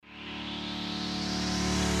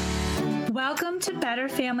Welcome to Better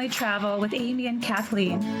Family Travel with Amy and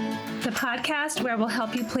Kathleen, the podcast where we'll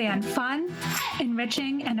help you plan fun,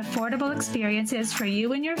 enriching, and affordable experiences for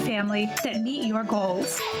you and your family that meet your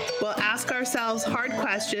goals. We'll ask ourselves hard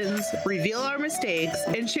questions, reveal our mistakes,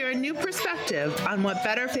 and share a new perspective on what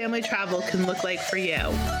better family travel can look like for you.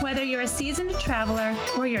 Whether you're a seasoned traveler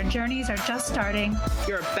or your journeys are just starting,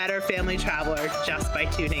 you're a better family traveler just by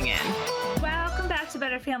tuning in. Welcome back to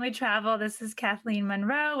Better Family Travel. This is Kathleen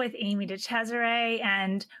Monroe with Amy DeCesare,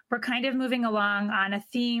 and we're kind of moving along on a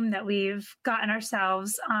theme that we've gotten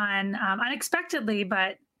ourselves on unexpectedly,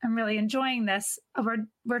 but I'm really enjoying this.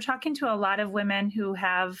 We're talking to a lot of women who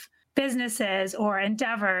have businesses or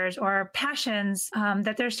endeavors or passions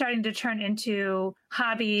that they're starting to turn into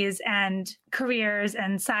hobbies and careers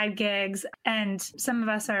and side gigs. And some of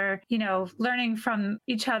us are, learning from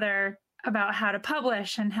each other about how to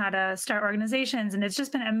publish and how to start organizations. And it's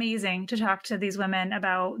just been amazing to talk to these women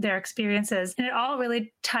about their experiences. And it all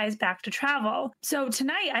really ties back to travel. So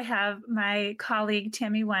tonight I have my colleague,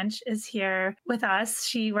 Tammy Wunsch, is here with us.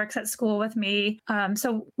 She works at school with me.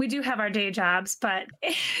 So we do have our day jobs, but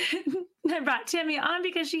I brought Tammy on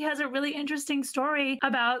because she has a really interesting story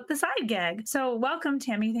about the side gig. So welcome,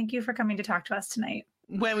 Tammy. Thank you for coming to talk to us tonight.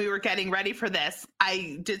 When we were getting ready for this,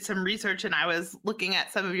 I did some research and I was looking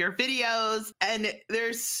at some of your videos, and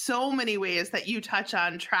there's so many ways that you touch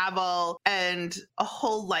on travel and a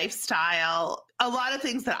whole lifestyle, a lot of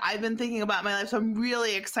things that I've been thinking about in my life. So I'm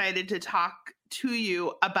really excited to talk to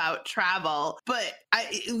you about travel. But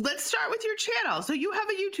let's start with your channel. So you have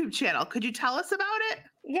a YouTube channel. Could you tell us about it?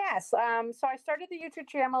 Yes. So I started the YouTube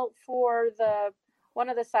channel for one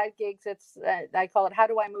of the side gigs. It's I call it How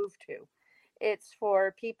Do I Move To? It's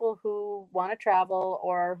for people who want to travel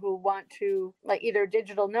or who want to, like, either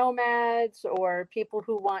digital nomads or people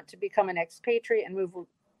who want to become an expatriate and move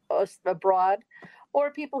abroad,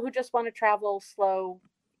 or people who just want to travel slow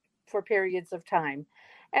for periods of time.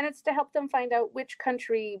 And it's to help them find out which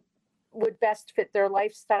country would best fit their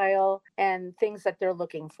lifestyle and things that they're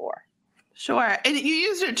looking for. Sure. And you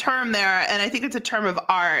used a term there, and I think it's a term of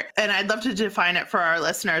art, and I'd love to define it for our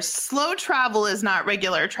listeners. Slow travel is not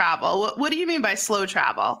regular travel. What do you mean by slow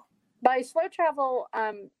travel? By slow travel,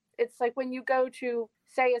 it's like when you go to,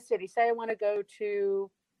 say, a city. Say I want to go to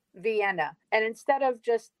Vienna, and instead of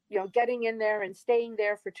just getting in there and staying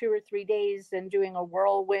there for 2 or 3 days and doing a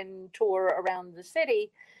whirlwind tour around the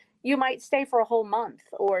city, you might stay for a whole month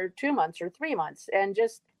or 2 months or 3 months and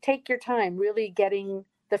just take your time, really getting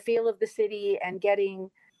the feel of the city and getting,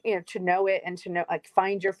 to know it and to know, like,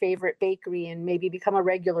 find your favorite bakery and maybe become a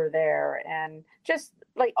regular there, and just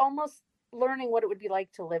like almost learning what it would be like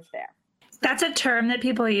to live there. That's a term that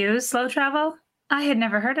people use, slow travel? I had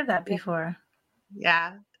never heard of that before.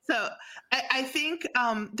 Yeah. So I think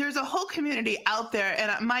there's a whole community out there,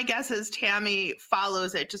 and my guess is Tammy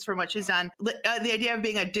follows it just from what she's done. The idea of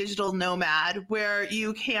being a digital nomad, where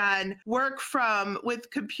you can work with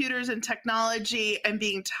computers and technology and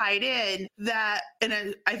being tied in,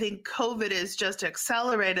 I think COVID has just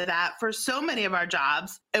accelerated that for so many of our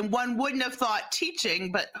jobs. And one wouldn't have thought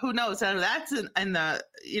teaching, but who knows? That's in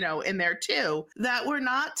there too, that we're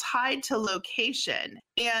not tied to location.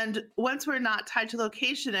 And once we're not tied to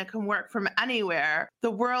location and can work from anywhere,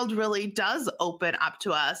 the world really does open up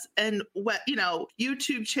to us. And what,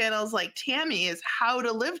 YouTube channels like Tammy's How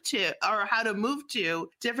to Live to or How to Move to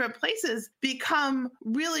different places become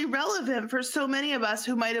really relevant for so many of us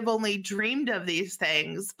who might have only dreamed of these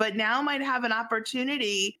things, but now might have an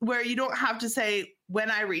opportunity where you don't have to say,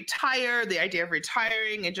 when I retire, the idea of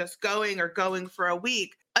retiring and just going for a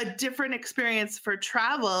week, a different experience for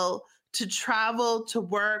travel, to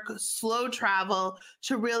work, slow travel,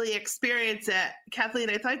 to really experience it. Kathleen,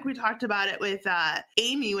 I think we talked about it with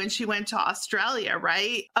Amy when she went to Australia,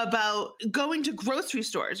 right? About going to grocery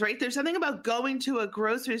stores, right? There's something about going to a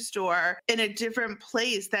grocery store in a different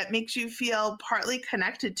place that makes you feel partly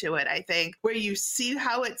connected to it, I think, where you see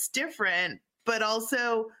how it's different, but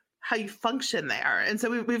also how you function there. And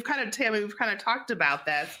so we've kind of talked about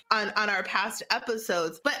this on our past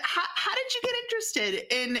episodes. But how did you get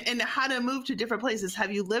interested in how to move to different places?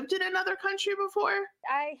 Have you lived in another country before?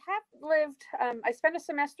 I have lived, I spent a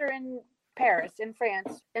semester in Paris, in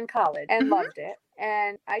France, in college, and loved it.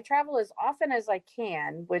 And I travel as often as I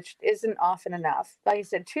can, which isn't often enough. Like I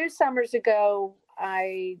said, 2 summers ago,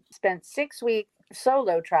 I spent 6 weeks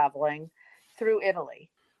solo traveling through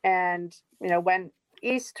Italy, and, went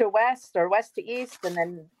east to west or west to east, and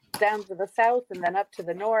then down to the south, and then up to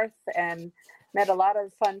the north, and met a lot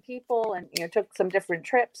of fun people, and took some different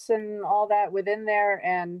trips and all that within there.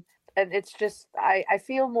 And it's just, I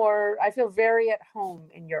feel very at home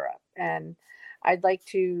in Europe. And I'd like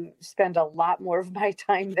to spend a lot more of my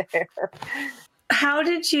time there. How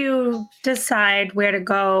did you decide where to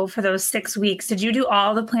go for those 6 weeks? Did you do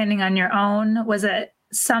all the planning on your own? Was it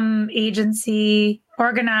some agency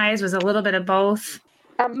organized? Was it a little bit of both?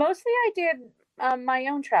 Mostly I did my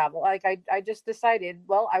own travel. Like I just decided,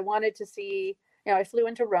 well, I wanted to see, I flew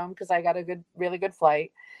into Rome because I got a really good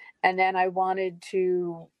flight. And then I wanted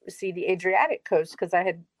to see the Adriatic coast because I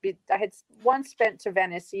had once been to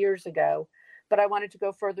Venice years ago, but I wanted to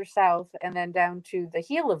go further south and then down to the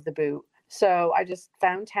heel of the boot. So I just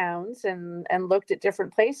found towns and looked at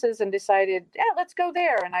different places and decided, yeah, let's go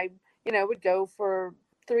there. And I, would go for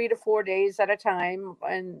 3 to 4 days at a time.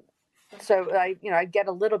 And so I'd get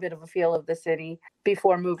a little bit of a feel of the city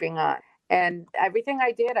before moving on. And everything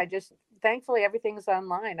I did, thankfully, everything's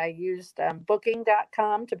online. I used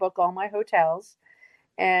booking.com to book all my hotels.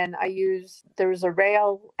 And there was a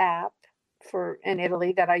rail app in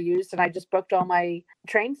Italy that I used, and I just booked all my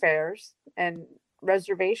train fares and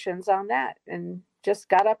reservations on that and just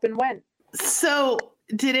got up and went. So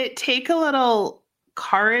did it take a little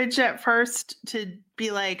courage at first to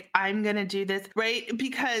be like, I'm going to do this, right?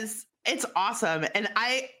 Because it's awesome. And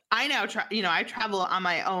I now, I travel on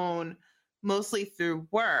my own, mostly through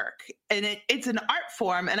work, and it's an art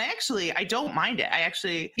form. And I don't mind it.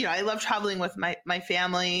 I love traveling with my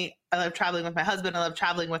family. I love traveling with my husband. I love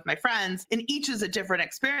traveling with my friends, and each is a different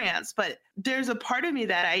experience. But there's a part of me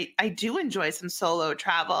that I do enjoy some solo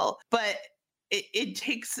travel, but it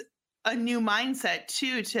takes a new mindset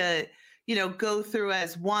too, to, go through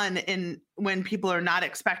as one. And when people are not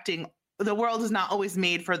expecting, the world is not always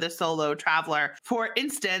made for the solo traveler. For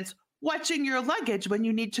instance, watching your luggage when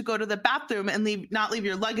you need to go to the bathroom and not leave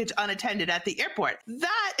your luggage unattended at the airport.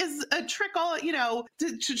 That is a trick,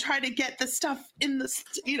 to try to get the stuff in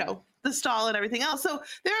the, the stall and everything else. So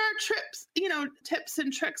there are tips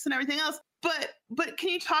and tricks and everything else. But can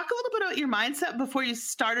you talk a little bit about your mindset before you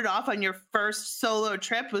started off on your first solo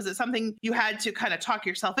trip? Was it something you had to kind of talk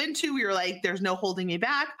yourself into? You were like, there's no holding me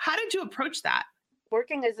back. How did you approach that?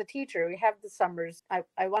 Working as a teacher, we have the summers,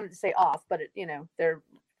 I wanted to say off, but they're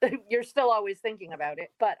you're still always thinking about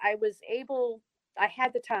it. But I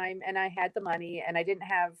had the time and I had the money and I didn't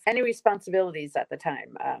have any responsibilities at the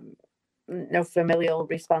time. No familial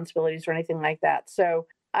responsibilities or anything like that. So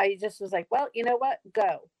I just was like, well, you know what?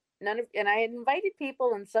 Go. And I had invited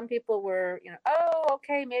people, and some people were, oh,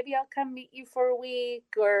 okay, maybe I'll come meet you for a week,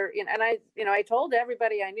 or, and I told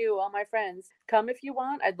everybody I knew, all my friends, come if you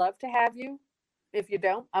want. I'd love to have you. If you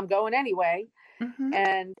don't, I'm going anyway. Mm-hmm.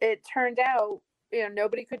 And it turned out,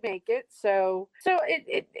 nobody could make it. So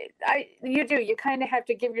you kind of have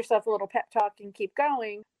to give yourself a little pep talk and keep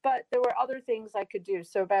going. But there were other things I could do.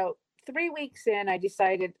 So about 3 weeks in, I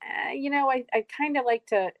decided, I kind of like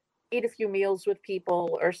to eat a few meals with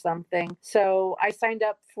people or something. So I signed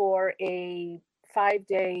up for a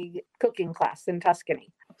 5-day cooking class in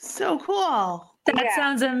Tuscany. So cool. That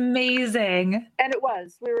sounds amazing. And it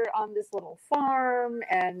was. We were on this little farm,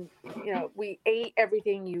 and we ate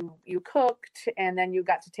everything you cooked, and then you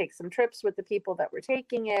got to take some trips with the people that were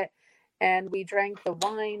taking it, and we drank the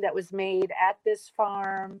wine that was made at this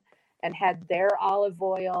farm and had their olive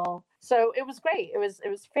oil. So it was great. It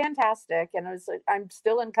was fantastic, and I'm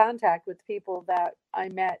still in contact with people that I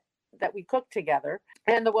met that we cooked together,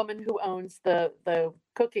 and the woman who owns the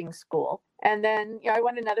cooking school. And then I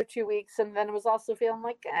went another 2 weeks, and then I was also feeling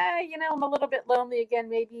like, I'm a little bit lonely again.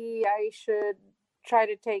 Maybe I should try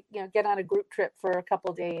to get on a group trip for a couple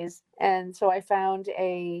of days. And so I found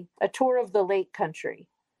a tour of the Lake Country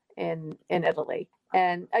in Italy.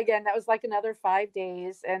 And again, that was like another 5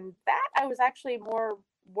 days. And that I was actually more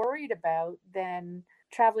worried about than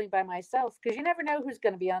traveling by myself, because you never know who's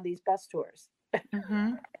going to be on these bus tours.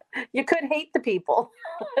 Mm-hmm. You could hate the people.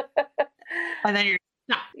 And then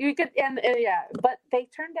you could, but they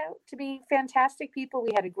turned out to be fantastic people.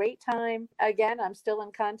 We had a great time. Again, I'm still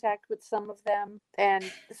in contact with some of them. And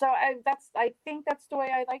so I think that's the way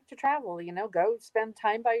I like to travel, go spend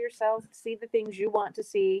time by yourself, see the things you want to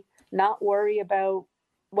see, not worry about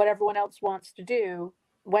what everyone else wants to do,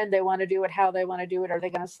 when they want to do it, how they want to do it. Are they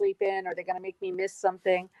going to sleep in? Are they going to make me miss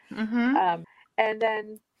something? Mm-hmm. And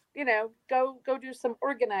then, go do some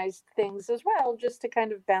organized things as well, just to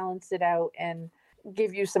kind of balance it out and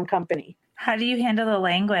give you some company. How do you handle the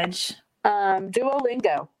language?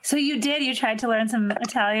 Duolingo. So you tried to learn some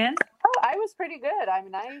Italian? Oh, I was pretty good. I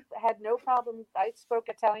mean, I had no problem. I spoke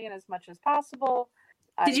Italian as much as possible.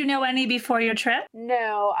 Did you know any before your trip?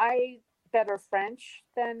 No, I better French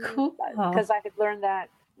than, because I had learned that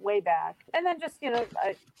way back. And then just,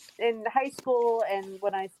 in high school and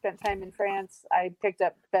when I spent time in France, I picked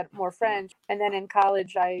up more French. And then in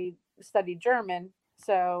college, I studied German.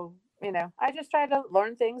 So, I just try to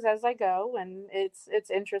learn things as I go, and it's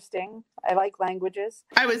interesting. I like languages.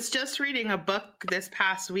 I was just reading a book this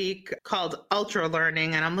past week called Ultra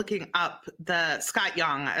Learning, and I'm looking up the Scott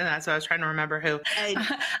Young, and that's what I was trying to remember who. And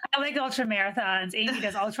I like ultra marathons. Amy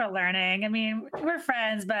does ultra learning. I mean, we're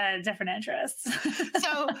friends, but different interests.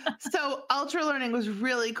 so Ultra Learning was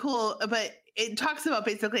really cool, but it talks about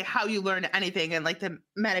basically how you learn anything and like the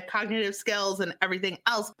metacognitive skills and everything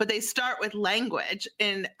else. But they start with language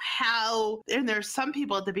and there's some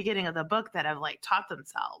people at the beginning of the book that have like taught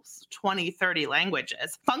themselves 20, 30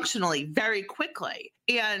 languages functionally very quickly.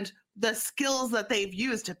 And the skills that they've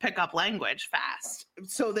used to pick up language fast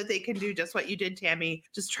so that they can do just what you did, Tammy,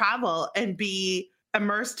 just travel and be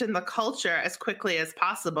immersed in the culture as quickly as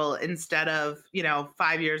possible instead of,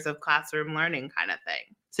 5 years of classroom learning kind of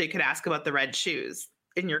thing. So you could ask about the red shoes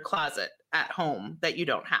in your closet at home that you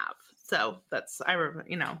don't have. So that's For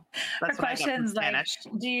questions like,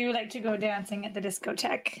 do you like to go dancing at the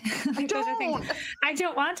discotheque? I don't. I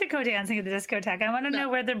don't want to go dancing at the discotheque. I want to know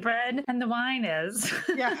where the bread and the wine is.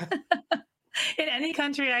 Yeah. In any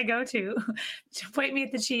country I go to, point me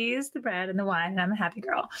at the cheese, the bread, and the wine, and I'm a happy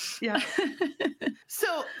girl. Yeah.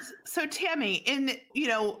 So Tammy,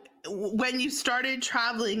 when you started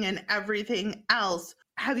traveling and everything else,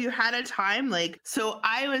 have you had a time so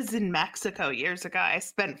I was in Mexico years ago. I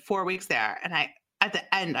spent 4 weeks there, and at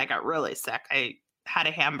the end, I got really sick. I had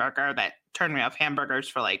a hamburger that turned me off hamburgers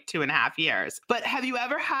for like 2.5 years. But have you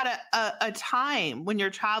ever had a time when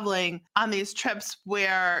you're traveling on these trips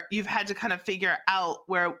where you've had to kind of figure out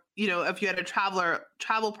where, if you had a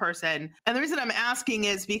travel person? And the reason I'm asking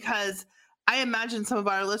is because I imagine some of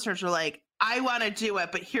our listeners are like, I want to do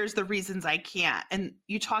it, but here's the reasons I can't. And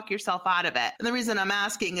you talk yourself out of it. And the reason I'm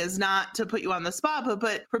asking is not to put you on the spot,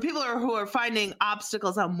 but for people who are finding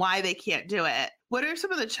obstacles on why they can't do it, what are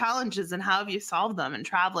some of the challenges and how have you solved them in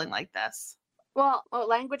traveling like this? Well,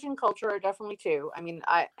 language and culture are definitely two. I mean,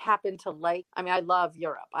 I love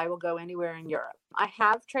Europe. I will go anywhere in Europe. I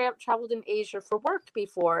have traveled in Asia for work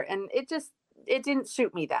before, and it didn't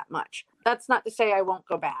suit me that much. That's not to say I won't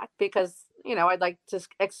go back because, I'd like to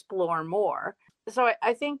explore more. So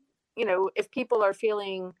I think, if people are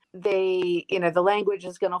feeling the language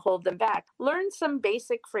is going to hold them back, learn some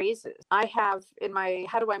basic phrases. I have in my,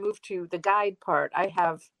 how do I move to the guide part? I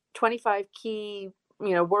have 25 key,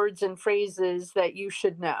 words and phrases that you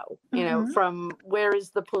should know, from where is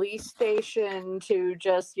the police station to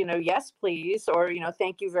just, yes, please, or,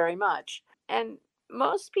 thank you very much. And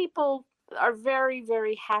most people are very,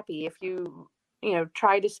 very happy if you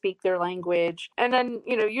try to speak their language. And then,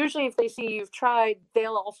 usually if they see you've tried,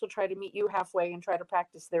 they'll also try to meet you halfway and try to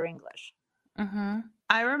practice their English. Mm-hmm.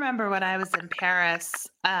 I remember when I was in Paris,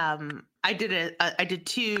 I did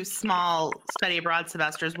 2 small study abroad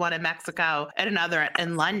semesters, one in Mexico and another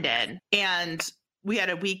in London. And we had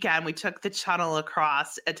a weekend, we took the channel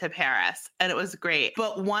across to Paris, and it was great.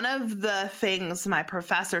 But one of the things my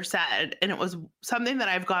professor said, and it was something that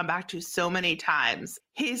I've gone back to so many times,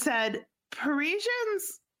 he said,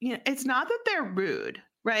 Parisians, it's not that they're rude,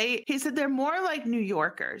 right? He said they're more like New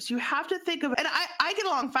Yorkers. You have to think of, and I get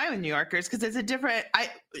along fine with New Yorkers because it's a different,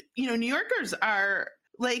 New Yorkers are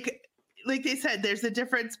like they said, there's a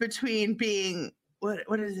difference between being, what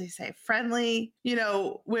did they say? Friendly,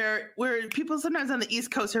 where people sometimes on the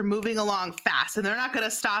East Coast are moving along fast and they're not going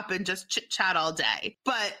to stop and just chit chat all day.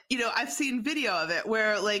 But, I've seen video of it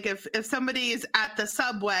where if somebody is at the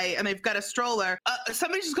subway and they've got a stroller,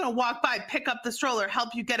 somebody's just going to walk by, pick up the stroller, help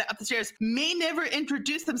you get it up the stairs, may never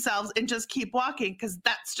introduce themselves and just keep walking because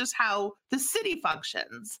that's just how the city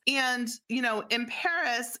functions. And, in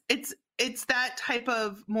Paris, it's that type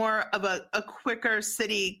of more of a quicker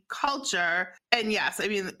city culture. And yes, I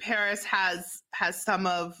mean, Paris has some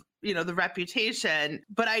of, the reputation,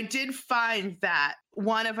 but I did find that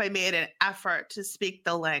if I made an effort to speak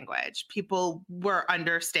the language, people were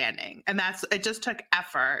understanding, and it just took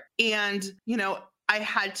effort. And, I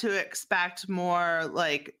had to expect more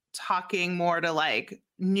talking more to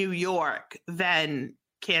New York than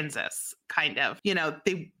Kansas, kind of.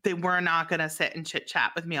 They were not going to sit and chit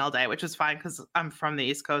chat with me all day, which was fine because I'm from the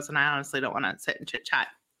East Coast and I honestly don't want to sit and chit chat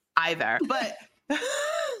either. But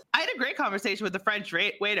I had a great conversation with the French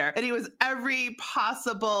waiter, and he was every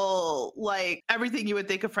possible, everything you would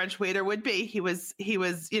think a French waiter would be. He was,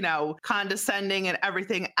 condescending and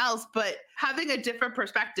everything else, but having a different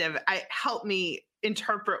perspective helped me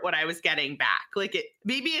interpret what I was getting back. Like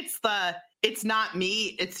maybe it's not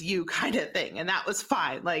me, it's you kind of thing. And that was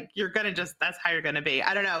fine. Like that's how you're going to be.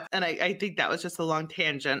 I don't know. And I think that was just a long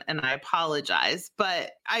tangent and I apologize.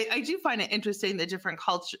 But I do find it interesting, the different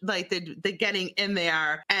culture, like the getting in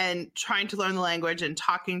there and trying to learn the language and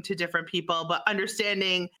talking to different people, but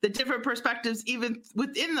understanding the different perspectives even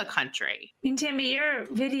within the country. I mean, Tammy, your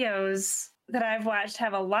videos that I've watched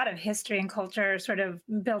have a lot of history and culture sort of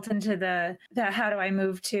built into the how do I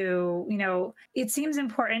move to, it seems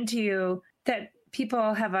important to you that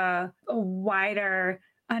people have a wider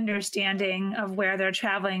understanding of where they're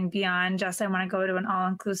traveling beyond just I want to go to an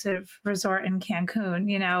all-inclusive resort in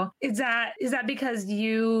Cancun. Is that because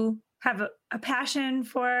you have a passion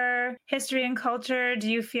for history and culture?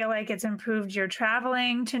 Do you feel like it's improved your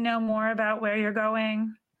traveling to know more about where you're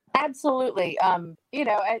going? Absolutely. I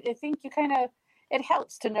think it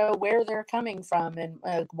helps to know where they're coming from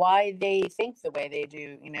and why they think the way they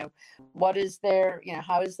do. What is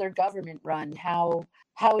how is their government run? How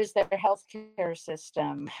is their healthcare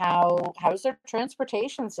system? How is their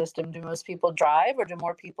transportation system? Do most people drive, or do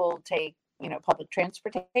more people take, public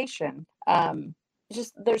transportation?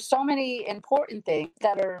 There's so many important things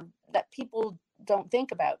that people don't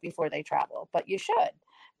think about before they travel, but you should,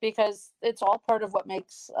 because it's all part of what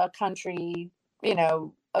makes a country,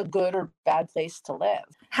 a good or bad place to live.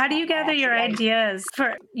 How do you gather your ideas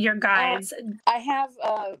for your guides?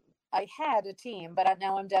 I had a team, but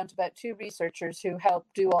now I'm down to about 2 researchers who help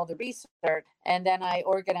do all the research. And then I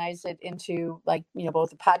organize it into both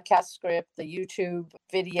the podcast script, the YouTube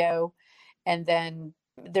video, and then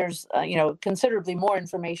there's, considerably more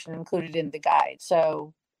information included in the guide.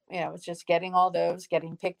 So, it's just getting all those,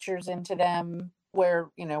 getting pictures into them where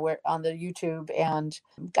on the YouTube and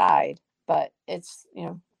guide. But it's,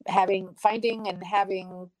 finding and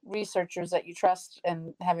having researchers that you trust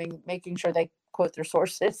and making sure they quote their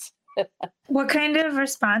sources. What kind of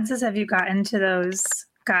responses have you gotten to those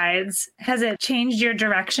guides? Has it changed your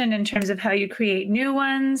direction in terms of how you create new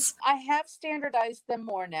ones? I have standardized them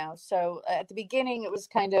more now. So at the beginning, it was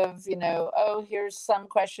kind of, here's some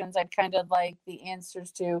questions I'd kind of like the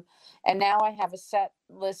answers to. And now I have a set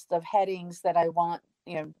list of headings that I want.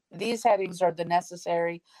 These headings are the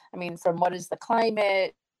necessary. I mean, from what is the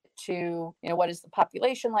climate to, what is the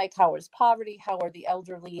population like? How is poverty? How are the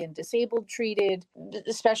elderly and disabled treated?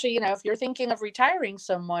 Especially, if you're thinking of retiring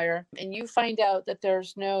somewhere and you find out that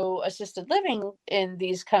there's no assisted living in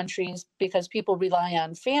these countries because people rely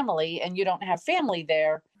on family and you don't have family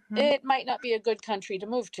there, it might not be a good country to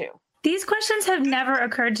move to. These questions have never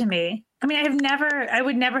occurred to me. I mean, I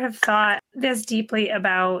would never have thought this deeply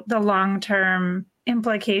about the long-term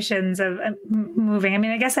implications of moving. I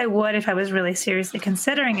mean, I guess I would if I was really seriously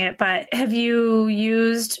considering it, but have you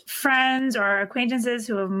used friends or acquaintances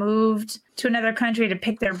who have moved to another country to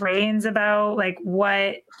pick their brains about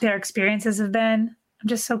what their experiences have been? I'm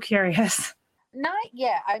just so curious. Not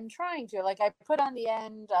yet. I'm trying to. I put on the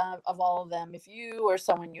end of all of them, if you or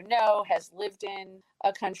someone has lived in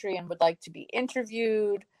a country and would like to be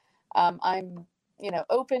interviewed, I'm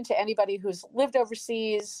open to anybody who's lived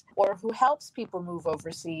overseas or who helps people move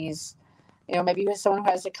overseas. Maybe someone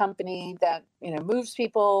who has a company that, moves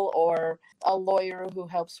people, or a lawyer who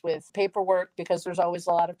helps with paperwork, because there's always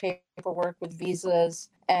a lot of paperwork with visas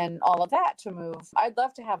and all of that to move. I'd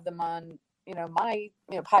love to have them on, my,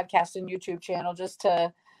 podcast and YouTube channel, just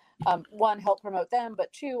to, 1, help promote them,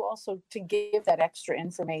 but 2, also to give that extra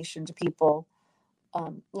information to people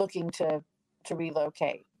looking to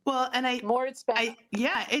relocate. Well, and more expensive.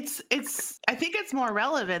 I think it's more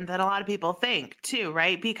relevant than a lot of people think too,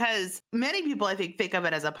 right? Because many people, I think of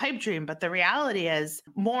it as a pipe dream, but the reality is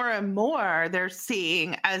more and more they're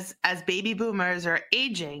seeing as baby boomers are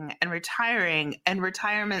aging and retiring, and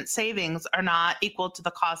retirement savings are not equal to the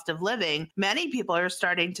cost of living. Many people are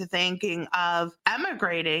starting to thinking of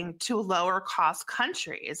emigrating to lower cost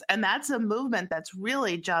countries. And that's a movement that's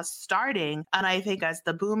really just starting. And I think as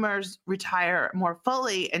the boomers retire more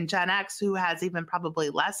fully, and Gen X, who has even probably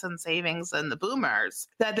less in savings than the boomers,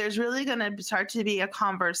 that there's really going to start to be a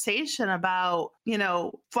conversation about,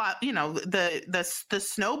 the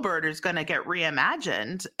snowbird is going to get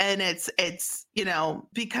reimagined. And it's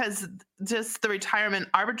because just the retirement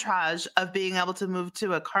arbitrage of being able to move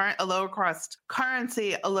to a lower cost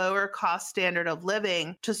currency, a lower cost standard of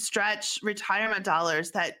living, to stretch retirement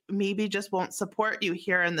dollars that maybe just won't support you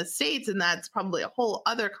here in the States. And that's probably a whole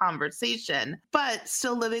other conversation, but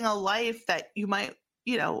still living a life that you might,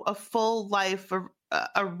 a full life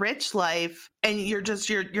a rich life, and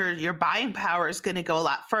your buying power is going to go a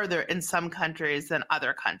lot further in some countries than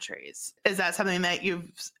other countries. Is that something that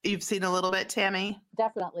you've seen a little bit, Tammy?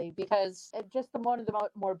 Definitely, because one of the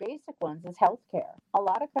more basic ones is healthcare. A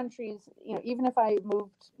lot of countries, even if I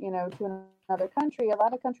moved, to another country, a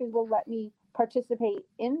lot of countries will let me participate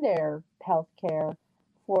in their healthcare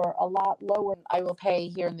for a lot lower than I will pay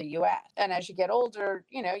here in the U.S. And as you get older,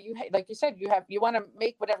 like you said, you want to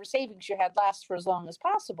make whatever savings you had last for as long as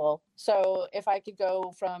possible. So if I could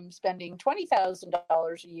go from spending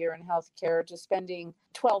 $20,000 a year in healthcare to spending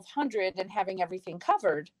 $1,200 and having everything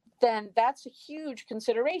covered, then that's a huge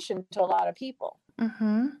consideration to a lot of people.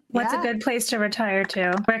 Mm-hmm. What's a good place to retire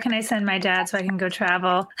to? Where can I send my dad so I can go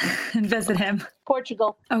travel and visit him?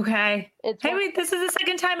 Portugal. Okay. Wait, this is the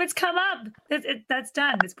second time it's come up. That's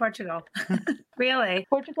done. It's Portugal. Really?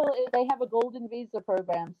 Portugal, they have a golden visa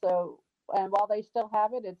program. So, and while they still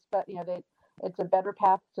have it, it's a better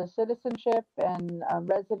path to citizenship and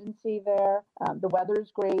residency there. The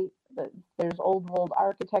weather's great. There's old world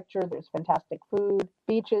architecture. There's fantastic food.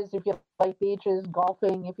 Beaches, if you like beaches.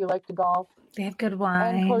 Golfing, if you like to golf. They have good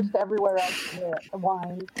wine. And close to everywhere else,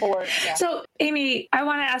 wine. Yeah. So, Amy, I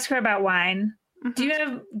want to ask her about wine.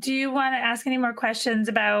 Mm-hmm. Do you want to ask any more questions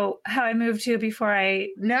about how I moved to before I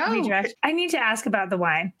redirect? I need to ask about the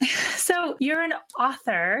wine. So you're an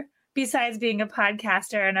author, besides being a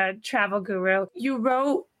podcaster and a travel guru. You've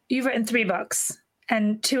written 3 books,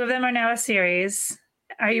 and 2 of them are now a series.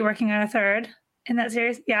 Are you working on a 3rd in that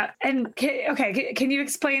series? Yeah. And can you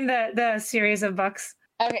explain the series of books?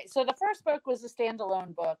 Okay, so the first book was a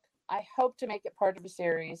standalone book. I hope to make it part of a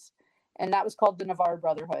series, and that was called The Navarre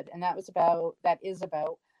Brotherhood, and that is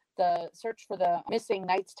about the search for the missing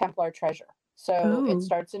Knights Templar treasure. So It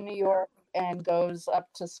starts in New York and goes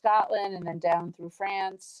up to Scotland and then down through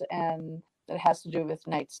France, and it has to do with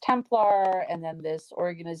Knights Templar, and then this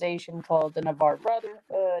organization called the Navarre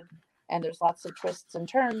Brotherhood, and there's lots of twists and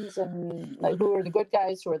turns, and like who are the good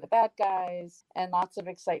guys, who are the bad guys, and lots of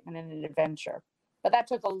excitement and an adventure. But that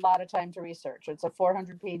took a lot of time to research. It's a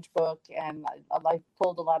 400-page book, and I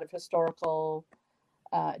pulled a lot of historical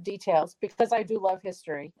details because I do love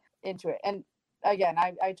history into it. And again,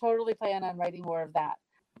 I totally plan on writing more of that.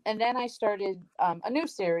 And then I started a new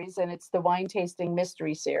series, and it's the Wine Tasting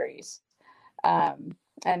Mystery Series. And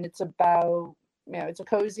it's about, it's a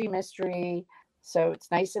cozy mystery, so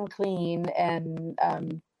it's nice and clean. And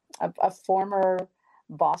a former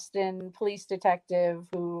Boston police detective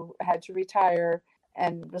who had to retire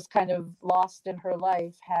and was kind of lost in her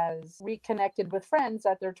life has reconnected with friends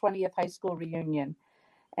at their 20th high school reunion.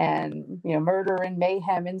 And, murder and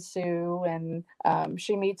mayhem ensue, and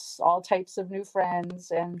she meets all types of new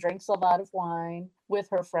friends and drinks a lot of wine with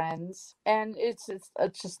her friends. And it's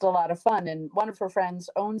just a lot of fun. And one of her friends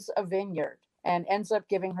owns a vineyard and ends up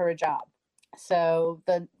giving her a job. So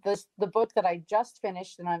the book that I just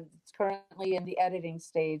finished, and I'm currently in the editing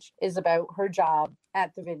stage, is about her job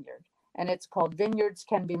at the vineyard. And it's called Vineyards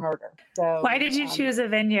Can Be Murder. So why did you choose a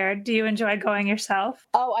vineyard? Do you enjoy going yourself?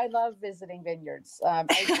 Oh, I love visiting vineyards. I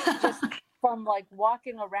just from like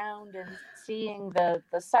walking around and seeing the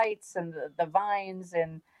sites and the vines,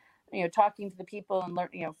 and talking to the people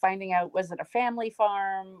and finding out, was it a family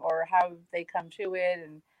farm or how they come to it,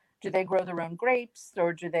 and do they grow their own grapes,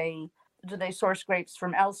 or do they source grapes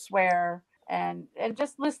from elsewhere, and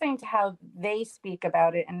just listening to how they speak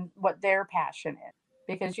about it and what their passion is.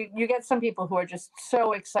 Because you get some people who are just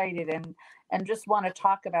so excited and just want to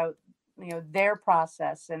talk about, their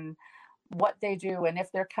process and what they do. And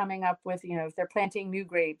if they're coming up with, if they're planting new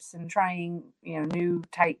grapes and trying, new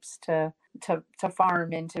types to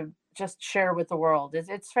farm and to just share with the world.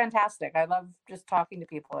 It's fantastic. I love just talking to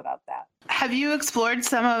people about that. Have you explored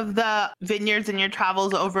some of the vineyards in your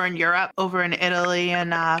travels over in Europe, over in Italy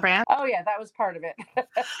and France? Oh yeah, that was part of it.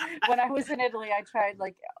 When I was in Italy, I tried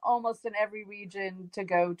like almost in every region to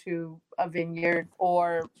go to a vineyard,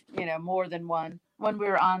 or, more than one. When we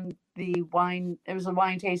were on the wine, it was a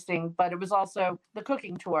wine tasting, but it was also the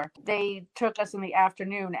cooking tour. They took us in the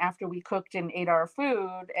afternoon after we cooked and ate our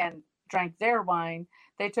food and drank their wine.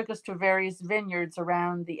 They took us to various vineyards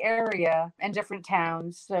around the area and different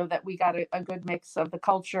towns, so that we got a good mix of the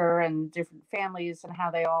culture and different families and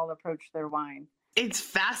how they all approach their wine. It's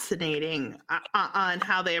fascinating on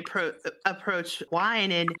how they approach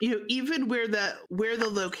wine, and even where the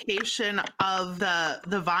location of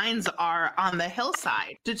the vines are on the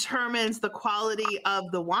hillside determines the quality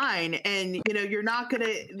of the wine. And you're not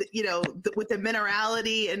gonna with the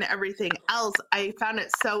minerality and everything else. I found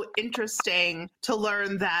it so interesting to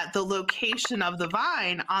learn that the location of the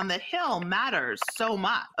vine on the hill matters so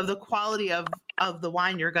much of the quality of the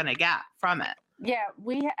wine you're gonna get from it. Yeah,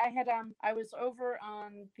 I was over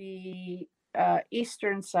on the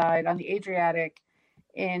eastern side on the Adriatic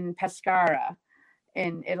in Pescara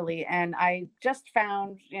in Italy, and I just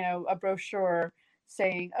found, a brochure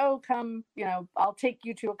saying, "Oh, come, I'll take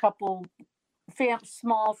you to a couple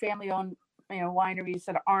small family-owned, wineries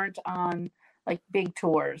that aren't on like big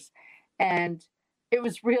tours." And it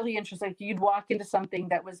was really interesting. You'd walk into something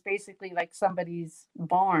that was basically like somebody's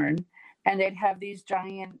barn, and they'd have these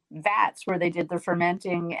giant vats where they did the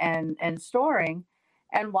fermenting and storing.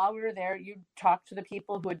 And while we were there, you'd talk to the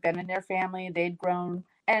people who had been in their family, they'd grown.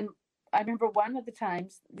 And I remember one of the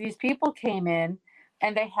times these people came in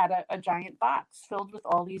and they had a giant box filled with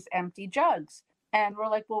all these empty jugs. And we're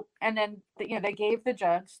like, well, and then, they gave the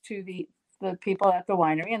jugs to the people at the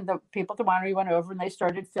winery, and the people at the winery went over and they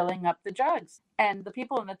started filling up the jugs. And the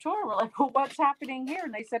people on the tour were like, well, what's happening here?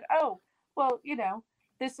 And they said, oh, well,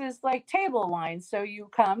 this is like table wine. So you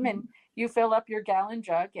come and you fill up your gallon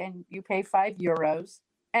jug and you pay €5.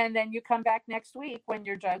 And then you come back next week when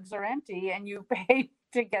your jugs are empty and you pay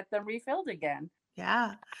to get them refilled again.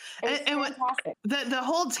 Yeah. It was fantastic. The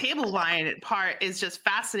whole table wine part is just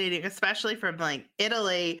fascinating, especially from like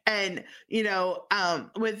Italy and,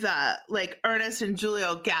 with like Ernest and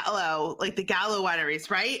Giulio Gallo, like the Gallo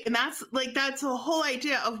wineries, right? And that's the whole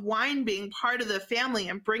idea of wine being part of the family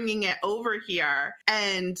and bringing it over here.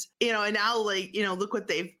 And, and now look what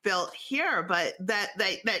they've built here. But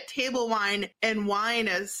that table wine and wine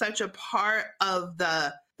is such a part of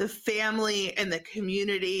the family and the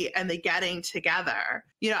community and the getting together.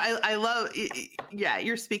 I love,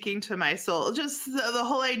 you're speaking to my soul. Just the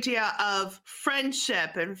whole idea of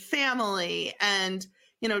friendship and family and,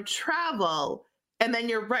 travel. And then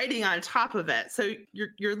you're writing on top of it. So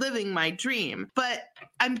you're living my dream. But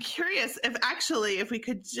I'm curious if we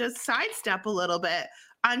could just sidestep a little bit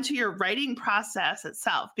onto your writing process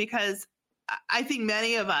itself, because I think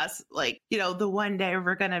many of us, the one day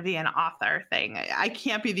we're going to be an author thing. I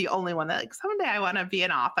can't be the only one that someday I want to be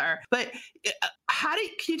an author. But can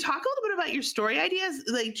you talk a little bit about your story ideas?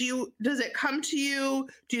 Does it come to you?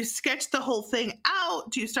 Do you sketch the whole thing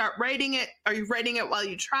out? Do you start writing it? Are you writing it while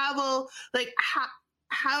you travel?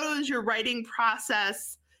 How is your writing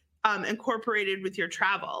process incorporated with your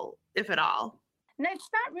travel, if at all? And it's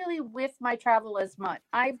not really with my travel as much.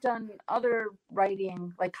 I've done other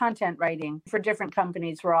writing, like content writing for different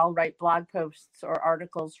companies where I'll write blog posts or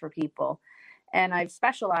articles for people. And I've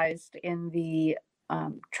specialized in the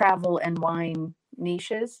travel and wine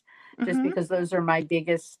niches, just because those are my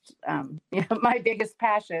biggest, my biggest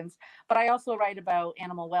passions. But I also write about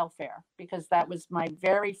animal welfare, because that was my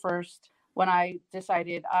very first, when I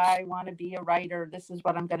decided I want to be a writer, this is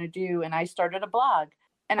what I'm going to do. And I started a blog.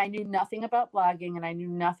 And I knew nothing about blogging, and I knew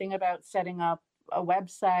nothing about setting up a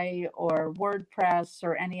website or WordPress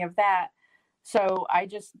or any of that. So I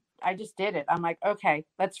just did it. I'm like, okay,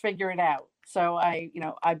 let's figure it out. So I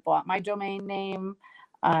bought my domain name.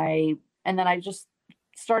 And then I just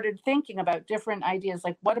started thinking about different ideas,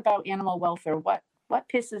 like, what about animal welfare? What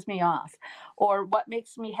pisses me off, or what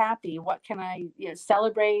makes me happy? What can I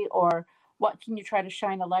celebrate, or what can you try to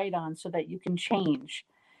shine a light on so that you can change?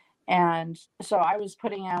 And so I was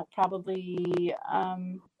putting out probably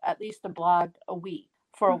at least a blog a week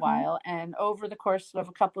for a while. And over the course of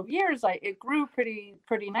a couple of years, it grew pretty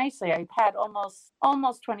nicely. I had almost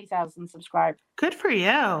 20,000 subscribers. Good for you.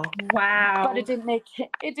 Wow. But it didn't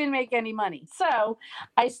make any money. So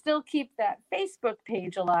I still keep that Facebook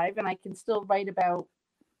page alive, and I can still write about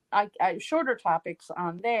shorter topics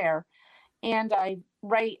on there. And I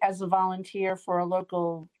write as a volunteer for a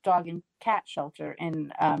local dog and cat shelter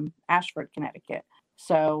in Ashford, Connecticut.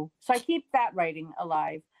 So I keep that writing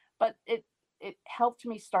alive, but it helped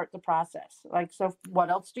me start the process. So what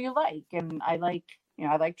else do you like? And I like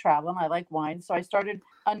travel and I like wine. So I started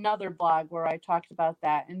another blog where I talked about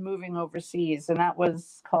that and moving overseas. And that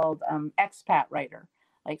was called Expat Writer.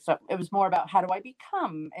 So it was more about how do I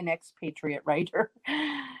become an expatriate writer?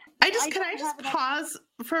 Can I just pause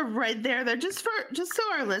for right there, just so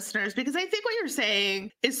our listeners, because I think what you're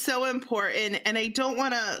saying is so important, and I don't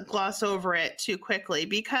want to gloss over it too quickly,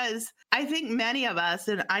 because I think many of us,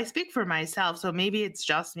 and I speak for myself, so maybe it's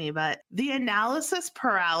just me, but the analysis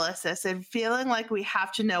paralysis and feeling like we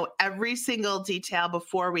have to know every single detail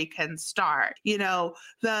before we can start. How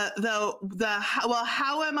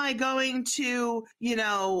am I going to,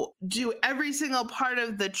 do every single part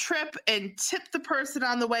of the trip and tip the person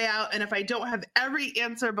on the way out? And if I don't have every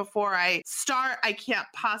answer before I start, I can't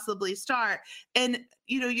possibly start. And,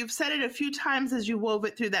 you've said it a few times as you wove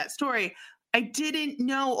it through that story. I didn't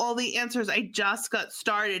know all the answers. I just got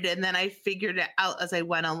started and then I figured it out as I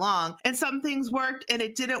went along. And some things worked and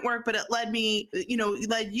it didn't work, but it led me,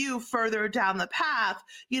 led you further down the path.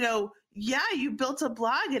 Yeah, you built a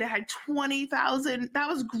blog and it had 20,000. That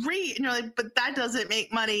was great. And you're like, but that doesn't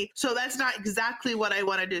make money. So that's not exactly what I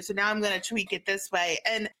want to do. So now I'm going to tweak it this way.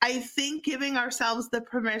 And I think giving ourselves the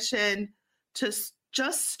permission to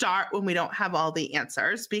just start when we don't have all the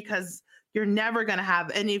answers, because you're never going to have,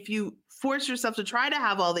 and if you force yourself to try to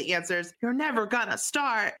have all the answers, you're never going to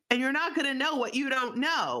start, and you're not going to know what you don't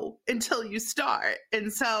know until you start.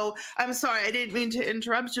 And so I'm sorry, I didn't mean to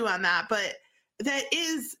interrupt you on that, but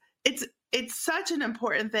it's such an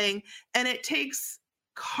important thing, and it takes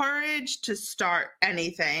courage to start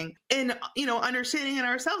anything, and understanding in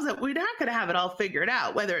ourselves that we're not going to have it all figured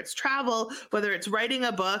out, whether it's travel, whether it's writing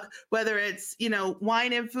a book, whether it's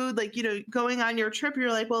wine and food, like going on your trip,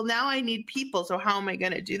 you're like, well, now I need people, so how am I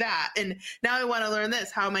going to do that? And now I want to learn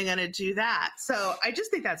this, how am I going to do that? So I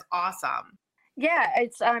just think that's awesome. Yeah,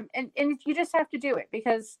 it's and you just have to do it,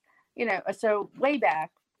 because so way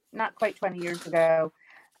back, not quite 20 years ago,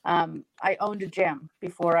 I owned a gym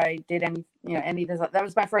before I did any of this. That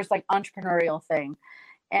was my first entrepreneurial thing.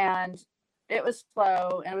 And it was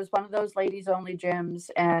slow, and it was one of those ladies only gyms,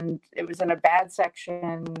 and it was in a bad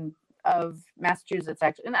section of Massachusetts,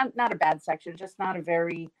 actually. Not a bad section, just not a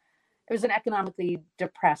very, it was an economically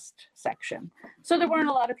depressed section. So there weren't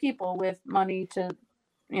a lot of people with money to,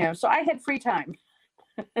 so I had free time.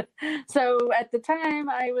 So at the time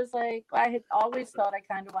I was like, I had always thought I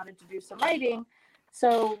kind of wanted to do some writing.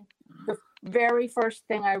 So the very first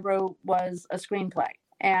thing I wrote was a screenplay,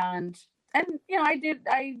 and I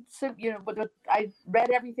read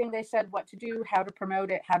everything they said, what to do, how to promote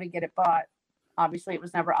it, how to get it bought. Obviously it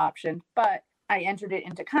was never optioned, but I entered it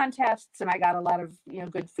into contests and I got a lot of,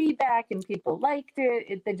 good feedback, and people liked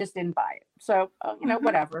it. They just didn't buy it. So,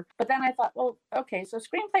 whatever. But then I thought, well, okay, so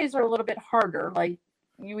screenplays are a little bit harder. Like,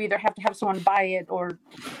 you either have to have someone buy it, or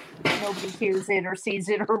nobody hears it or sees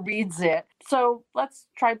it or reads it. So let's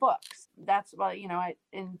try books. That's why,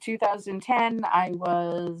 in 2010, I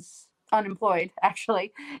was unemployed,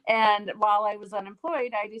 actually. And while I was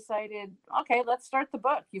unemployed, I decided, okay, let's start the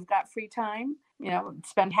book. You've got free time,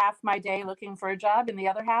 spend half my day looking for a job, and the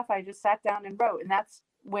other half I just sat down and wrote. And that's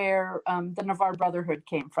where the Navarre Brotherhood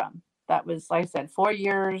came from. That was, like I said, 4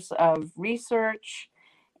 years of research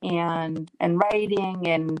and writing,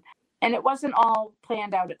 and it wasn't all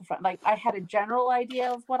planned out at the front. Like, I had a general idea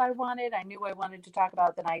of what I wanted. I knew I wanted to talk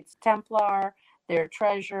about the Knights Templar, their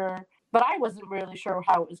treasure, but I wasn't really sure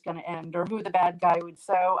how it was going to end or who the bad guy would.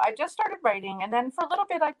 So I just started writing, and then for a little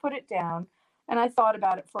bit I put it down and I thought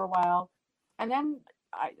about it for a while, and then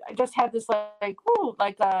I just had this an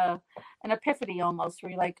epiphany almost, where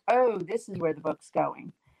you're like, oh, this is where the book's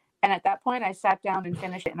going. And at that point, I sat down and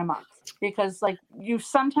finished it in a month, because you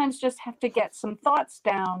sometimes just have to get some thoughts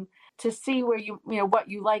down to see where what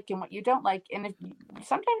you like and what you don't like. And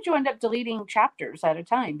sometimes you end up deleting chapters at a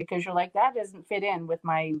time, because you're like, that doesn't fit in with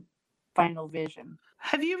my final vision.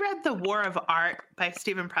 Have you read The War of Art by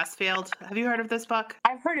Stephen Pressfield? Have you heard of this book?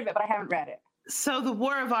 I've heard of it, but I haven't read it. So The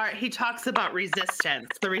War of Art, he talks about resistance,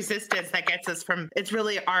 the resistance that gets us from, it's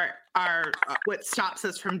really our what stops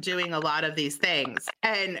us from doing a lot of these things.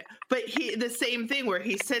 But the same thing where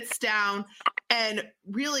he sits down, and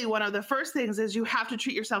really one of the first things is you have to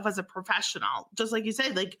treat yourself as a professional. Just like you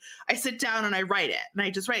said, like, I sit down and I write it, and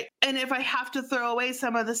I just write. And if I have to throw away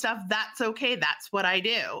some of the stuff, that's okay. That's what I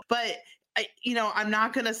do. But I'm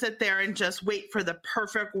not going to sit there and just wait for the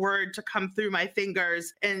perfect word to come through my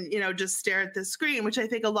fingers and, just stare at the screen, which I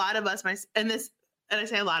think a lot of us, and I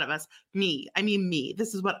say a lot of us, I mean me,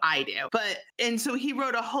 this is what I do. And so he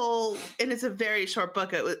wrote and it's a very short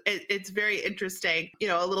book. It's very interesting,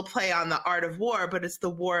 a little play on the art of war, but it's the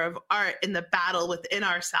war of art in the battle within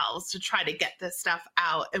ourselves to try to get this stuff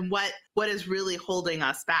out, and what is really holding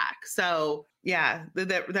us back. So yeah,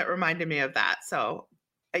 that reminded me of that. So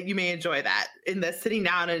you may enjoy that in the sitting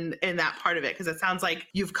down and in that part of it, because it sounds like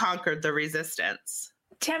you've conquered the resistance.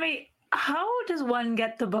 Tammy, how does one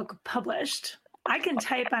get the book published? I can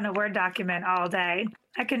type on a Word document all day.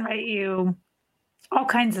 I can write you all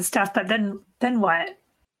kinds of stuff, but then what?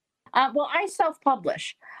 Well, I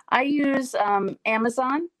self-publish. I use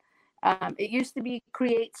Amazon. It used to be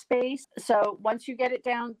CreateSpace. So once you get it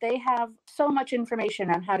down, they have so much information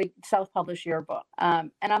on how to self-publish your book.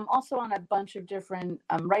 And I'm also on a bunch of different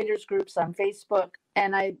writers groups on Facebook.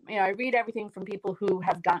 And I read everything from people who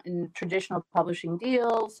have gotten traditional publishing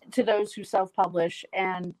deals to those who self-publish.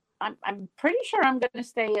 And I'm pretty sure I'm going to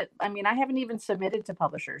stay I haven't even submitted to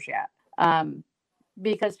publishers yet,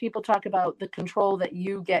 because people talk about the control that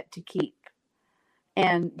you get to keep.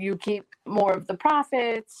 and you keep more of the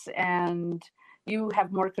profits, and you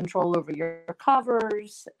have more control over your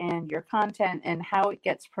covers and your content and how it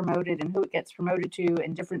gets promoted and who it gets promoted to,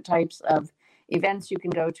 and different types of events you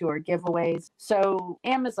can go to or giveaways. So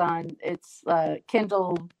Amazon, it's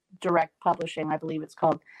Kindle Direct Publishing, I believe it's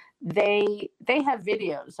called. They have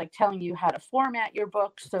videos like telling you how to format your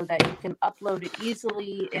book so that you can upload it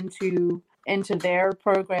easily into their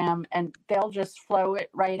program, and they'll just flow it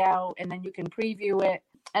right out, and then you can preview it.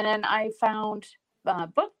 And then I found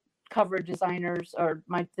book cover designers, or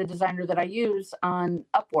the designer that I use, on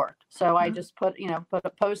Upwork. So I just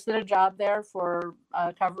posted a job there for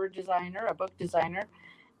a cover designer, a book designer,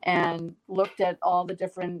 and looked at all the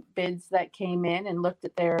different bids that came in and looked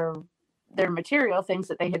at their material, things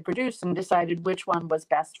that they had produced, and decided which one was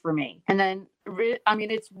best for me. And then,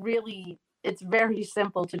 it's very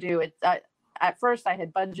simple to do. At first I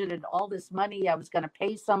had budgeted all this money. I was going to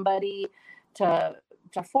pay somebody to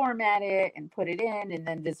format it and put it in and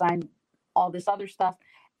then design all this other stuff.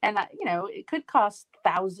 And, it could cost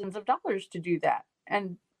thousands of dollars to do that.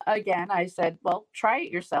 And again, I said, well, try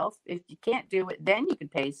it yourself. If you can't do it, then you can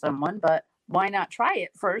pay someone, but why not try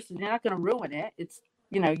it first? You're not going to ruin it. It's,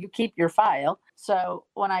 you keep your file. So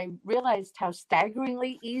when I realized how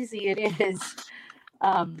staggeringly easy it is,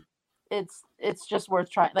 it's just worth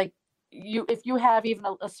trying. Like, if you have even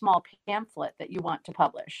a small pamphlet that you want to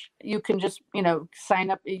publish, you can just,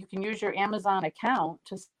 sign up. You can use your Amazon account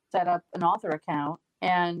to set up an author account,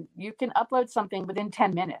 and you can upload something within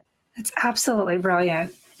 10 minutes. It's absolutely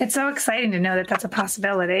brilliant. It's so exciting to know that that's a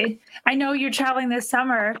possibility. I know you're traveling this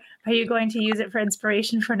summer. Are you going to use it for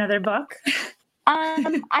inspiration for another book?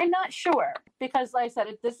 I'm not sure, because like I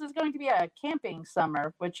said, this is going to be a camping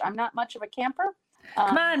summer, which I'm not much of a camper.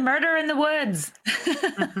 Come on, murder in the woods.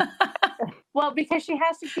 Well, because she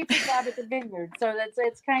has to keep her job at the vineyard. So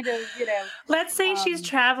it's kind of, Let's say she's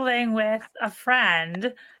traveling with a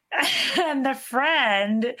friend, and the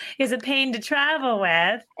friend is a pain to travel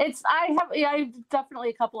with. I have definitely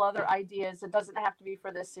a couple other ideas. It doesn't have to be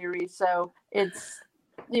for this series. So it's,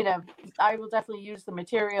 I will definitely use the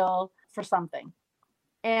material for something.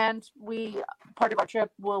 And part of our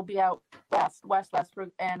trip will be out west,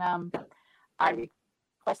 and I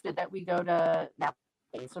requested that we go to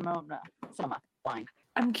Sonoma wine.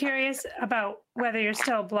 I'm curious about whether you're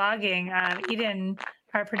still blogging. Eden,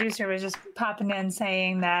 our producer, was just popping in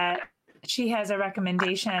saying that she has a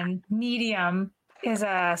recommendation. Medium is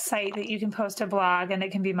a site that you can post a blog, and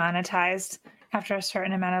it can be monetized after a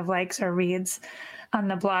certain amount of likes or reads on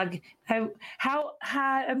the blog.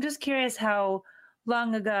 I'm just curious how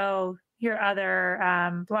long ago your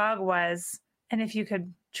other blog was, and if you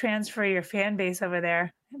could transfer your fan base over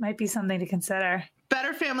there, it might be something to consider.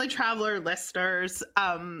 Better Family Traveler listeners,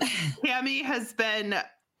 Tammy has been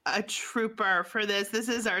a trooper for this. This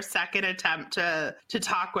is our second attempt to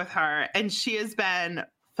talk with her, and she has been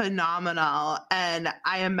phenomenal. And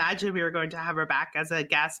I imagine we were going to have her back as a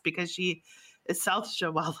guest because she is such a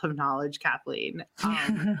wealth of knowledge, Kathleen.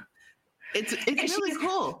 It's really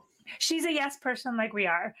cool. She's a yes person like we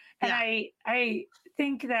are. And yeah. I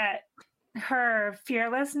think that her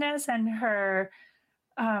fearlessness and her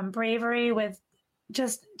bravery with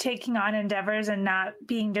just taking on endeavors and not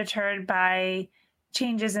being deterred by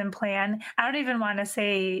changes in plan. I don't even want to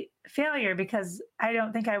say failure, because I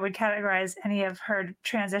don't think I would categorize any of her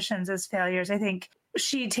transitions as failures. I think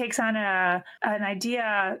she takes on an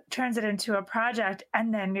idea, turns it into a project,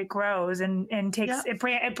 and then it grows and takes it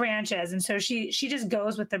branches. And so she just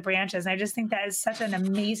goes with the branches. And I just think that is such an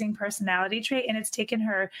amazing personality trait, and it's taken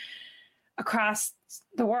her across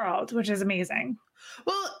the world, which is amazing.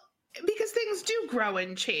 Well, because things do grow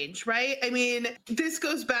and change, right? I mean, this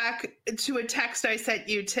goes back to a text I sent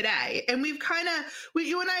you today. And you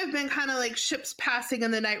and I have been kind of like ships passing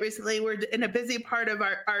in the night recently. We're in a busy part of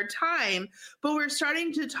our time, but we're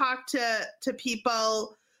starting to talk to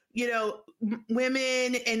people,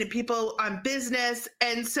 women and people on business.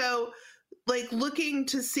 And so like looking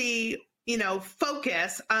to see,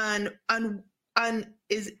 focus on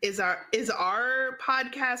is our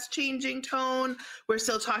podcast changing tone? We're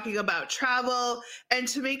still talking about travel, and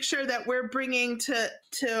to make sure that we're bringing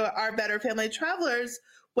to our Better Family Travelers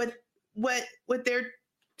what they're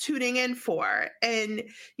tuning in for. And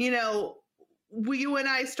you and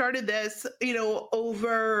I started this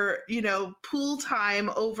over pool time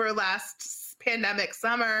over last pandemic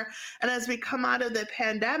summer, and as we come out of the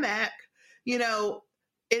pandemic,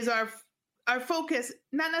 is our focus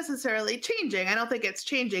not necessarily changing. I don't think it's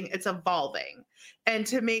changing, it's evolving. And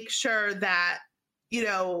to make sure that,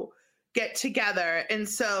 get together. And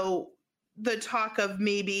so the talk of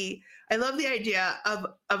maybe, I love the idea of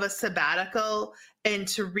a sabbatical and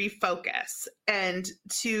to refocus and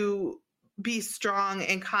to be strong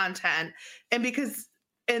in content. And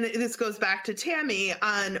this goes back to Tammy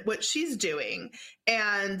on what she's doing.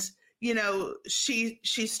 And, she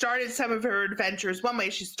started some of her adventures one way.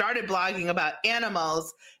 She started blogging about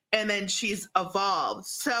animals, and then she's evolved.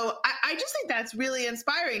 So I just think that's really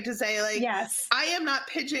inspiring to say, like, yes, I am not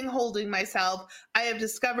pigeonholing myself. I have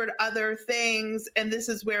discovered other things, and this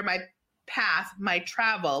is where my path, my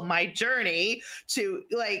travel, my journey to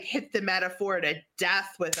like hit the metaphor to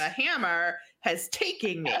death with a hammer has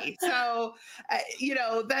taken me. So,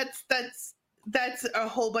 that's a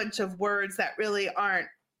whole bunch of words that really aren't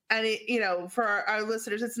any, for our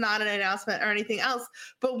listeners, it's not an announcement or anything else,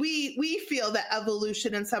 but we feel that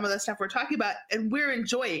evolution and some of the stuff we're talking about, and we're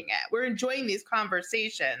enjoying it. We're enjoying these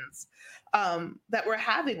conversations that we're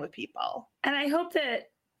having with people. And I hope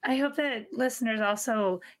that listeners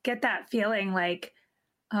also get that feeling like,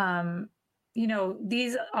 all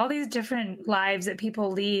these different lives that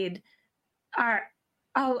people lead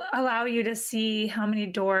allow you to see how many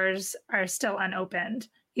doors are still unopened.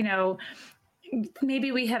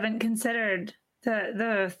 Maybe we haven't considered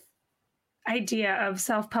the idea of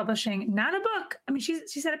self-publishing, not a book. I mean, she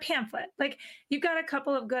said a pamphlet. Like, you've got a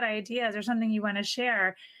couple of good ideas or something you want to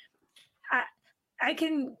share. I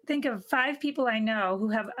can think of 5 people I know who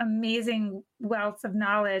have amazing wealth of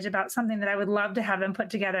knowledge about something that I would love to have them put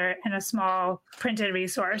together in a small printed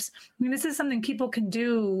resource. I mean, this is something people can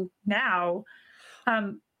do now,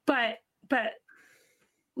 but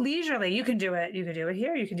leisurely. You can do it. You can do it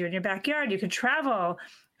here. You can do it in your backyard. You can travel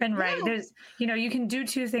and write. Yeah. There's, you can do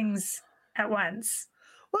 2 things at once.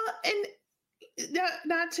 Well, and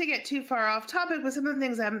not to get too far off topic, but some of the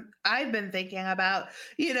things I've been thinking about,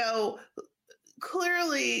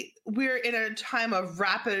 clearly we're in a time of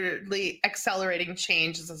rapidly accelerating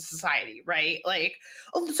change as a society, right? Like,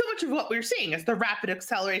 so much of what we're seeing is the rapid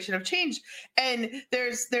acceleration of change. And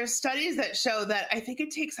there's studies that show that I think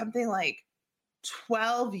it takes something like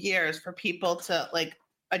 12 years for people to like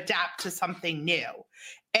adapt to something new.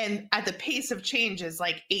 And at the pace of change is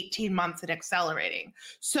like 18 months and accelerating.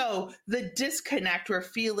 So the disconnect we're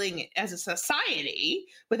feeling as a society,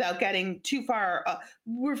 without getting too far,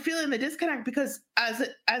 we're feeling the disconnect because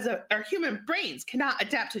our human brains cannot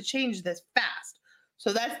adapt to change this fast.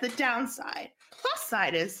 So that's the downside. Plus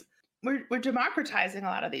side is we're democratizing a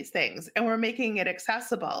lot of these things, and we're making it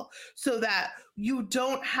accessible so that you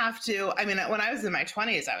don't have to. I mean, when I was in my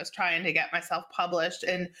 20s, I was trying to get myself published,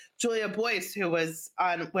 and Julia Boyce, who was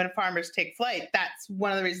on When Farmers Take Flight, that's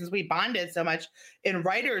one of the reasons we bonded so much in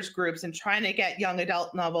writers groups and trying to get young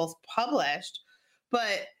adult novels published.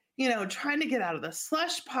 But, trying to get out of the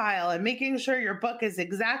slush pile and making sure your book is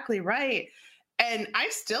exactly right. And I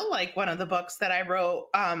still like one of the books that I wrote,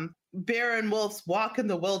 Bear and Wolf's Walk in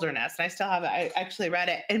the Wilderness. And I still have it. I actually read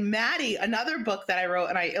it. And Maddie, another book that I wrote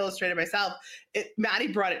and I illustrated myself, Maddie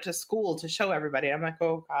brought it to school to show everybody. I'm like,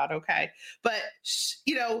 oh God, okay. But,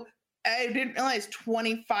 I didn't realize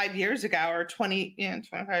 25 years ago or 25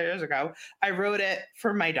 years ago, I wrote it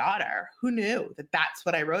for my daughter. Who knew that that's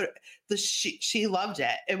what I wrote? She loved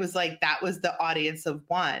it. It was like, that was the audience of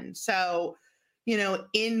one. So,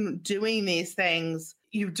 in doing these things,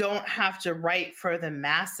 you don't have to write for the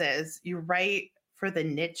masses. You write for the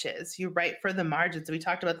niches. You write for the margins. We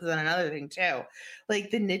talked about this on another thing too. Like,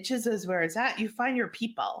 the niches is where it's at. You find your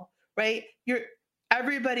people, right?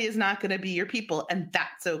 Everybody is not going to be your people, and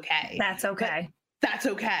that's okay. That's okay. But that's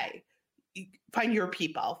okay. Find your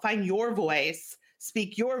people. Find your voice.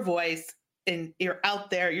 Speak your voice. And you're out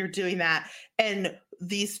there. You're doing that. And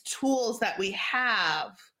these tools that we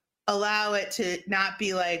have allow it to not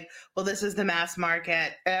be like, well, this is the mass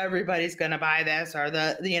market, everybody's going to buy this, or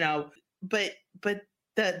but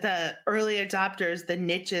the early adopters, the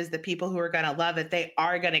niches, the people who are going to love it, they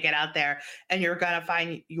are going to get out there, and you're going to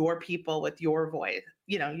find your people with your voice,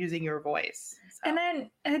 using your voice. So. And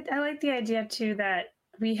then I like the idea too that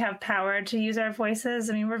we have power to use our voices.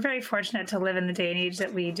 I mean, we're very fortunate to live in the day and age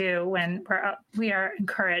that we do, when we are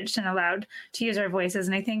encouraged and allowed to use our voices.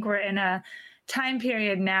 And I think we're in a time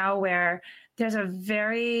period now where there's a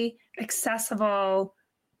very accessible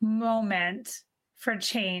moment for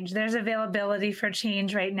change. There's availability for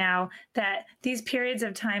change right now, that these periods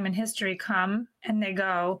of time in history come and they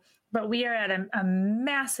go, but we are at a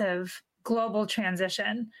massive global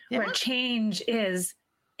transition where change is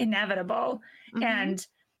inevitable. Mm-hmm. And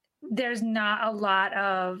there's not a lot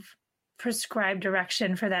of prescribed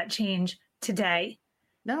direction for that change today.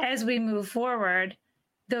 No. As we move forward,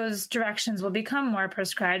 those directions will become more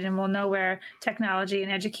prescribed, and we'll know where technology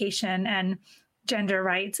and education and gender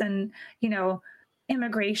rights and,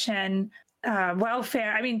 immigration,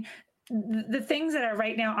 welfare. I mean, the things that are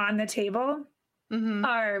right now on the table Mm-hmm.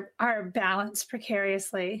 are balanced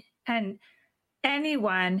precariously. And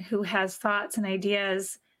anyone who has thoughts and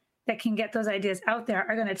ideas that can get those ideas out there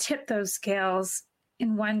are going to tip those scales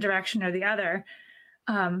in one direction or the other.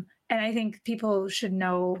 And I think people should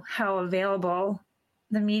know how available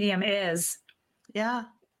the medium is Yeah,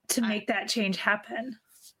 to make that change happen.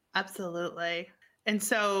 absolutely. And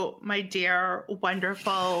so, my dear,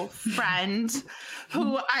 wonderful friend,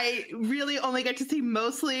 who I really only get to see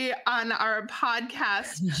mostly on our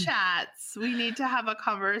podcast chats, we need to have a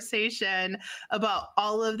conversation about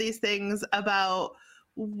all of these things, about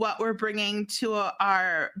what we're bringing to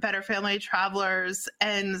our Better Family Travelers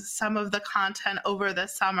and some of the content over the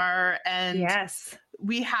summer. And yes,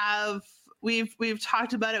 we've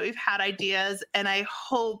talked about it, we've had ideas, and I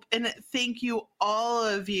hope and thank you, all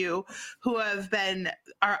of you who have been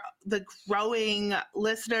the growing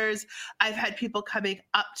listeners. I've had people coming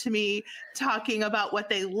up to me talking about what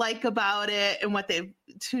they like about it and what they've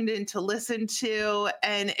tuned in to listen to,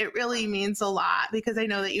 and it really means a lot, because I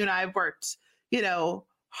know that you and I have worked,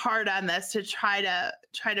 hard on this to try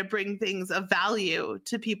to bring things of value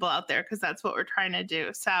to people out there, because that's what we're trying to do.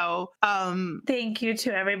 So thank you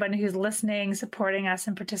to everyone who's listening, supporting us,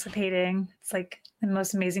 and participating. It's like the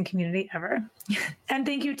most amazing community ever. And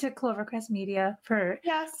thank you to Clovercrest Media for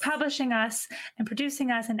publishing us and producing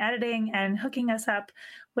us and editing and hooking us up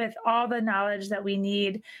with all the knowledge that we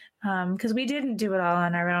need, because we didn't do it all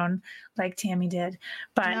on our own like Tammy did.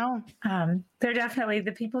 But they're definitely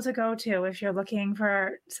the people to go to if you're looking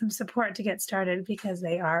for some support to get started, because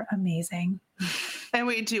they are amazing. And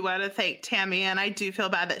we do want to thank Tammy, and I do feel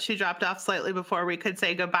bad that she dropped off slightly before we could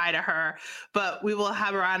say goodbye to her, but we will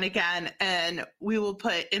have her on again, and we will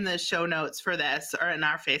put in the show notes for this or in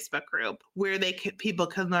our Facebook group where people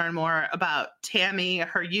can learn more about Tammy,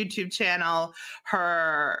 her YouTube channel,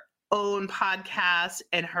 her own podcast,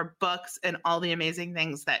 and her books, and all the amazing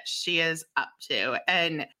things that she is up to.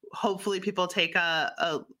 And hopefully people take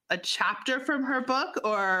a chapter from her book,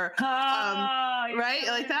 or right,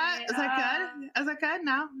 like that. Is that good? Is that good?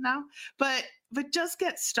 No. But just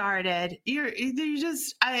get started.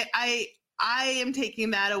 I am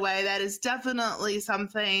taking that away. That is definitely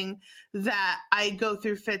something that I go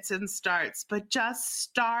through fits and starts, but just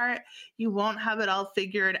start. You won't have it all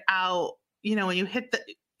figured out. When you'll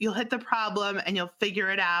hit the problem and you'll figure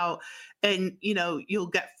it out, and you'll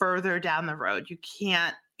get further down the road. You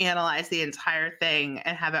can't analyze the entire thing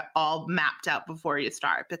and have it all mapped out before you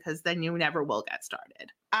start, because then you never will get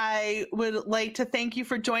started. I would like to thank you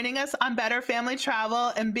for joining us on Better Family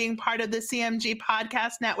Travel and being part of the CMG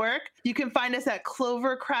Podcast Network. You can find us at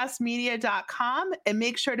clovercrestmedia.com, and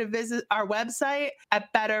make sure to visit our website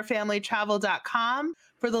at betterfamilytravel.com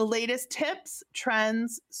for the latest tips,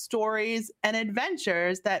 trends, stories, and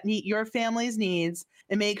adventures that meet your family's needs.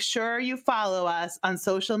 And make sure you follow us on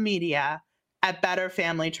social media at Better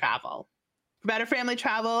Family Travel. For Better Family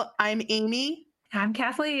Travel, I'm Amy. I'm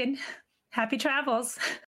Kathleen. Happy travels.